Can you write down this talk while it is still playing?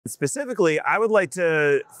Specifically, I would like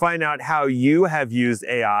to find out how you have used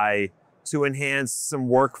AI to enhance some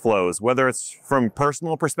workflows, whether it's from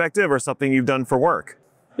personal perspective or something you've done for work.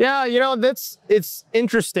 Yeah, you know, it's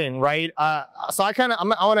interesting, right? So I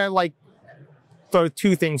want to like throw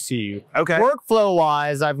two things to you. Okay. Workflow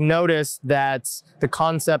wise, I've noticed that the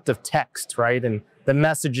concept of text, right? And the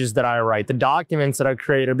messages that I write, the documents that I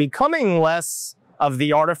create are becoming less of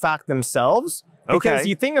the artifact themselves. Because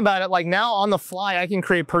you think about it, like now on the fly, I can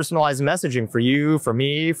create personalized messaging for you, for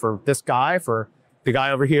me, for this guy, for the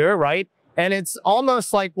guy over here, right? And it's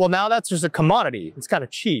almost like, well, now that's just a commodity. It's kind of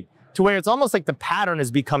cheap, to where it's almost like the pattern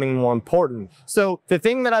is becoming more important. So the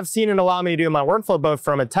thing that I've seen it allow me to do in my workflow, both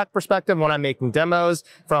from a tech perspective when I'm making demos,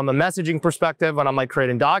 from a messaging perspective when I'm like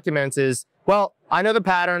creating documents is, well, I know the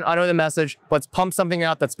pattern, I know the message, let's pump something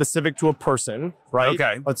out that's specific to a person, right?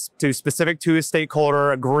 Okay. Let's do specific to a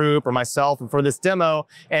stakeholder, a group, or myself, and for this demo,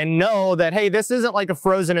 and know that, hey, this isn't like a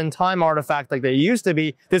frozen in time artifact like they used to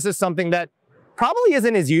be. This is something that probably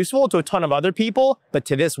isn't as useful to a ton of other people, but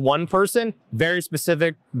to this one person, very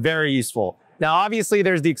specific, very useful. Now, obviously,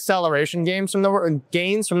 there's the acceleration gains from the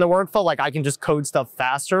workflow. Like I can just code stuff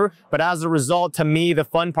faster. But as a result, to me, the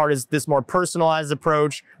fun part is this more personalized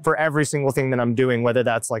approach for every single thing that I'm doing, whether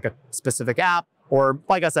that's like a specific app or,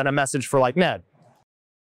 like I said, a message for like Ned.